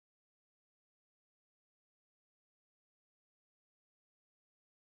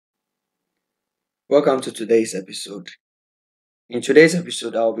Welcome to today's episode. In today's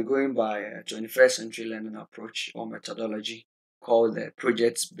episode, I'll be going by a 21st century learning approach or methodology called the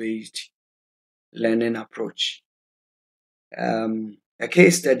project based learning approach. A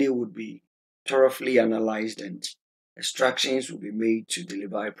case study would be thoroughly analyzed and extractions will be made to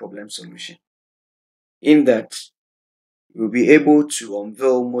deliver a problem solution. In that, we'll be able to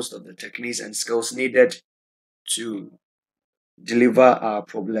unveil most of the techniques and skills needed to deliver our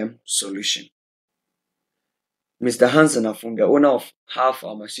problem solution. Mr. Hansen Afung, the owner of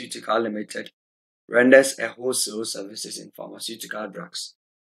Pharmaceutical Limited, renders a wholesale services in pharmaceutical drugs.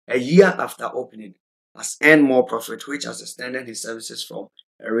 A year after opening, has earned more profit, which has extended his services from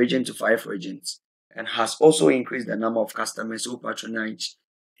a region to 5 regions, and has also increased the number of customers who patronize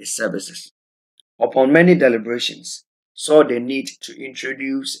his services. Upon many deliberations, saw the need to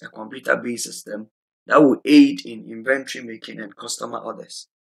introduce a computer-based system that would aid in inventory making and customer orders.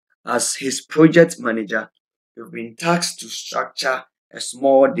 As his project manager, you've been tasked to structure a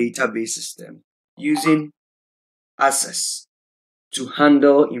small database system using access to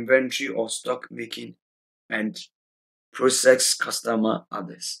handle inventory or stock making and process customer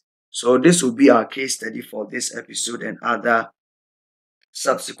orders. So this will be our case study for this episode and other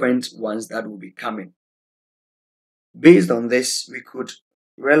subsequent ones that will be coming. Based on this, we could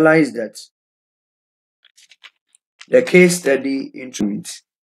realize that the case study instrument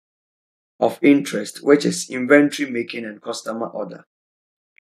of interest, which is inventory making and customer order.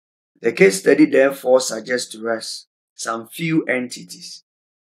 The case study therefore suggests to us some few entities.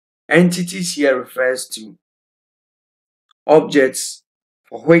 Entities here refers to objects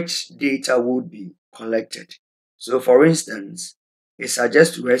for which data would be collected. So for instance, it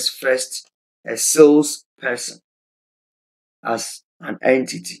suggests to us first a salesperson as an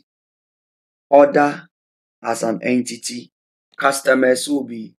entity, order as an entity, customers will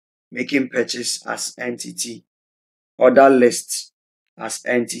be making purchase as entity, order list as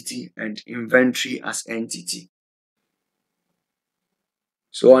entity, and inventory as entity.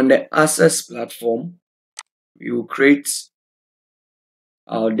 So on the access platform, we will create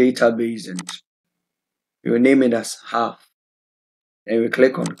our database and we will name it as half. Then we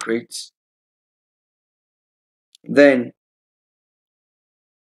click on create. Then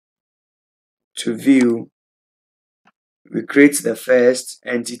to view, we create the first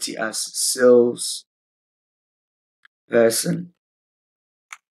entity as sales person.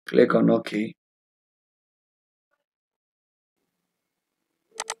 Click on OK.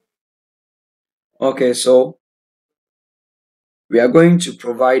 Okay, so we are going to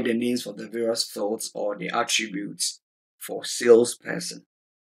provide the names for the various fields or the attributes for salesperson.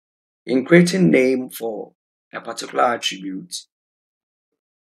 In creating name for a particular attribute,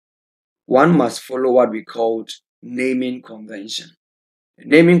 one must follow what we call naming convention. The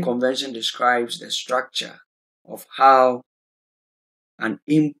naming convention describes the structure of how an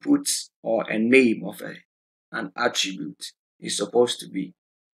input or a name of an attribute is supposed to be.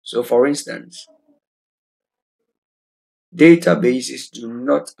 So for instance, databases do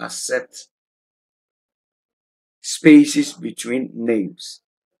not accept spaces between names.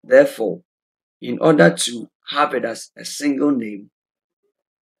 Therefore, in order to have it as a single name,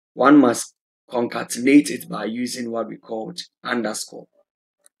 one must concatenate it by using what we call underscore.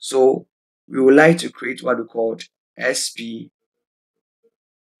 So we would like to create what we call SP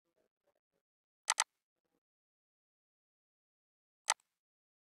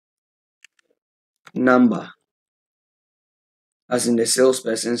number, as in the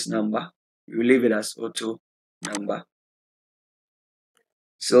salesperson's number. We will leave it as auto number.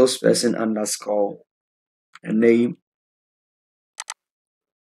 Salesperson underscore a name,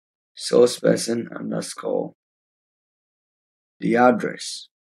 salesperson underscore the address,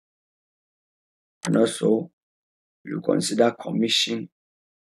 and also we will consider commission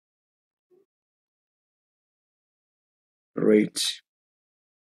rate.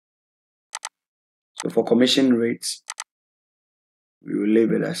 So for commission rates, we will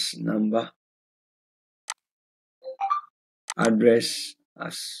leave it as number, address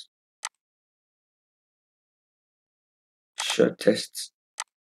as shortest,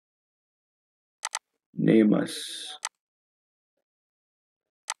 name as,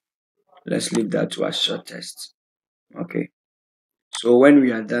 let's leave that to as shortest. Okay, so when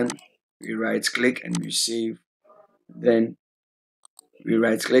we are done, we right click and we save. Then we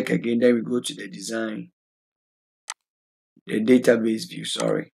right click again, then we go to the design, the database view,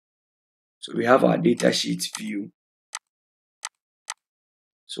 sorry. So we have our datasheet view.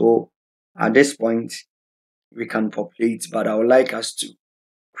 So at this point, we can populate, but I would like us to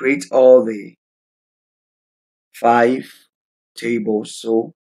create all the 5 tables.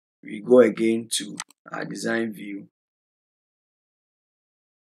 So we go again to our design view.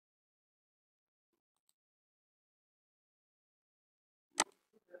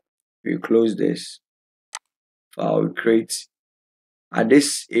 We close this file, we create. At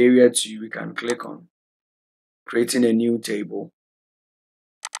this area too, we can click on creating a new table.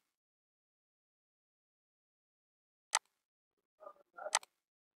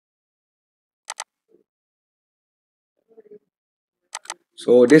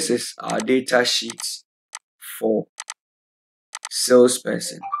 So this is our data sheet for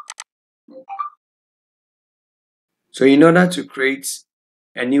salesperson. So in order to create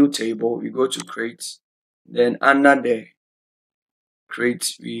a new table, we go to create, then under the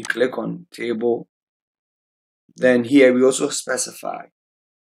create, we click on table. Then here we also specify.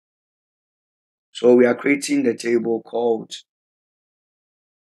 So we are creating the table called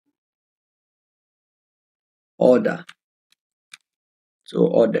order. So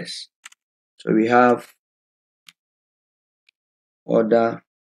orders. So we have order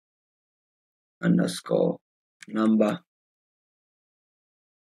underscore number.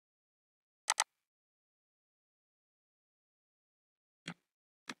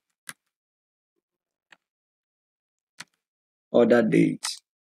 Order date.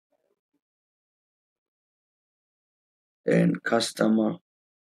 Then customer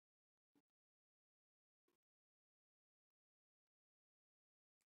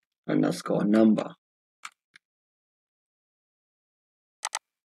underscore number.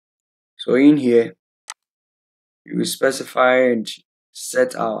 So in here, we will specify and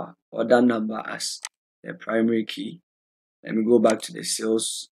set our order number as the primary key. Let me go back to the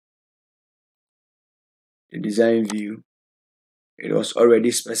sales, the design view. It was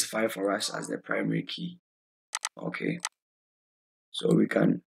already specified for us as the primary key. Okay, so we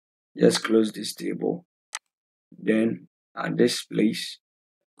can just close this table. Then at this place,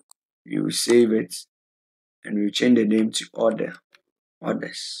 we will save it and we will change the name to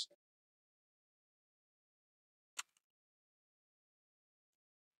orders.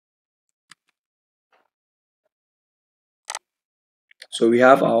 So we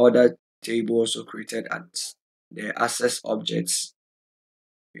have our order table also created at the access objects.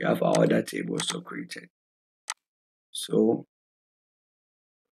 We have our order table also created. So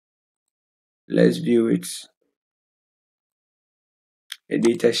let's view it, a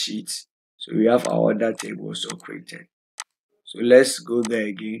data sheet. So we have our order table also created. So let's go there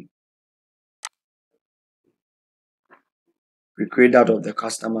again. We create out of the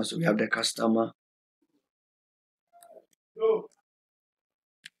customer. So we have the customer.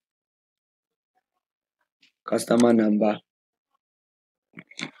 Customer number.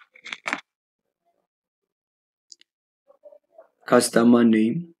 Customer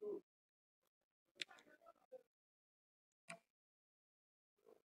name.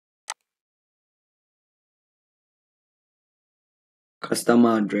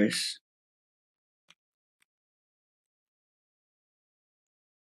 Customer address.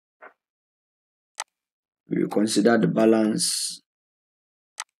 We will consider the balance,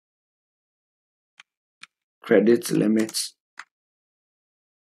 credit limit,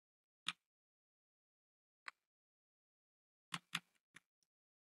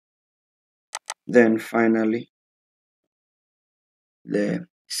 then finally the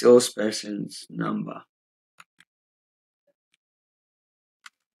salesperson's number.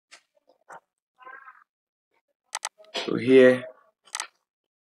 So here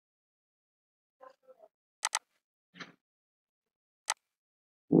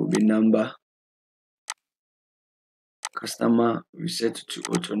will be number. Customer, we set it to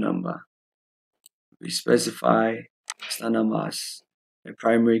auto number. We specify customer number as a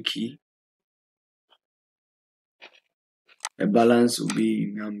primary key. The balance will be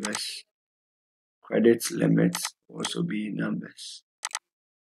in numbers. Credit limit will also be in numbers.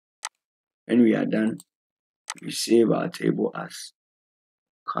 When we are done, we save our table as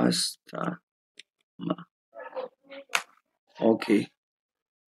customer. Okay.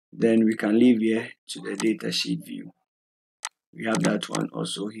 Then we can leave here to the data sheet view. We have that one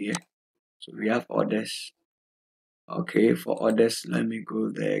also here. So we have orders. Okay, for orders, let me go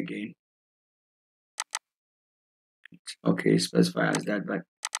there again. Okay, specify as that, but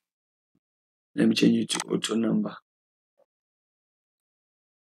let me change it to auto number.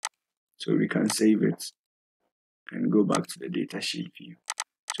 So we can save it and go back to the data sheet view.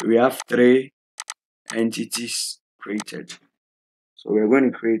 So we have 3 entities created. So we're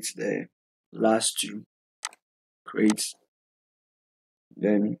going to create the last 2. Create.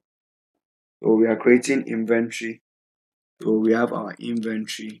 Then so we are creating inventory. So we have our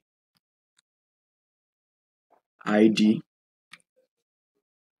inventory ID.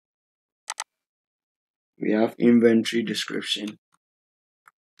 We have inventory description.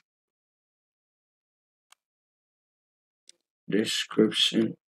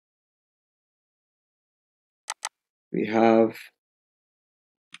 We have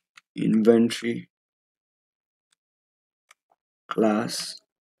inventory class.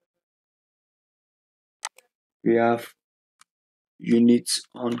 We have units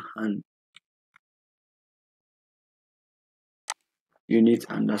on hand. Unit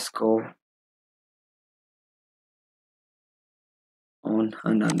underscore on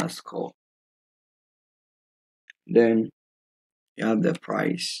hand underscore. Then you have the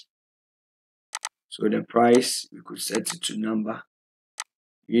price. So the price, we could set it to number.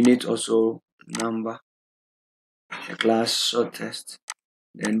 Unit also number. The class shortest.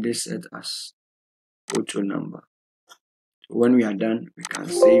 Then this set as auto number. So when we are done, we can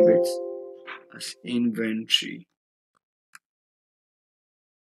save it as inventory.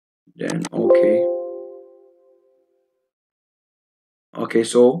 Then okay. Okay,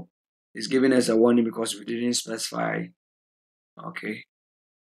 so it's giving us a warning because we didn't specify. Okay,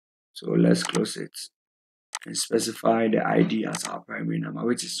 so let's close it and specify the ID as our primary number,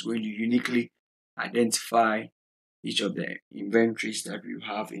 which is going to uniquely identify each of the inventories that we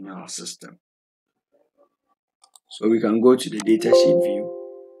have in our system. So we can go to the datasheet view.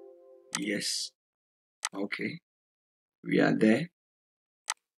 Yes. Okay, we are there.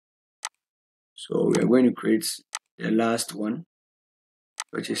 So we are going to create the last one,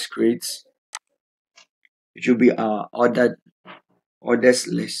 which is create. It should be our orders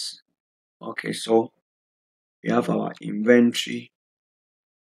list. Okay, so we have our inventory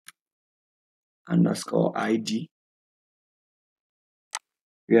underscore ID.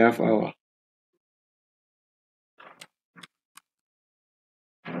 We have our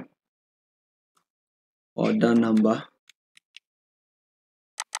order number.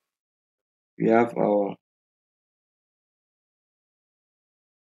 We have our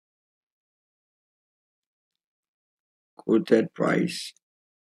quoted price.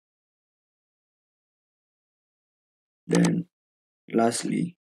 Then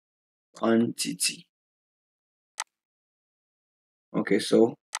lastly, quantity. Okay,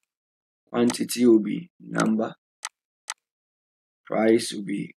 so quantity will be number, price will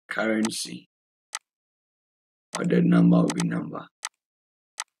be currency, order number will be number,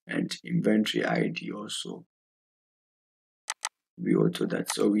 and inventory ID also be auto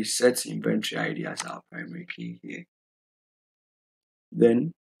that. So we set inventory ID as our primary key here.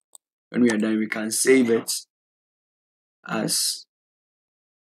 Then when we are done, we can save it as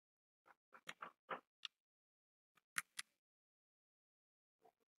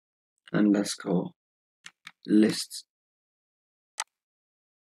underscore list.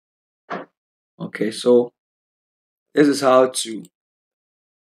 Okay, so this is how to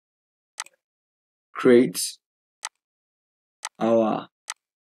create our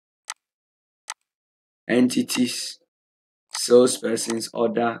entities, salespersons,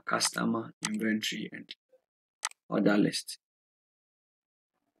 order, customer, inventory, and order list.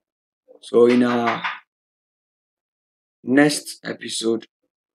 So in our next episode,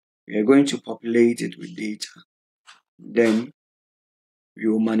 we are going to populate it with data. Then we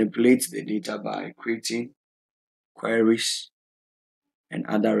will manipulate the data by creating queries and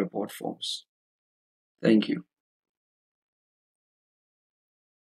other report forms. Thank you.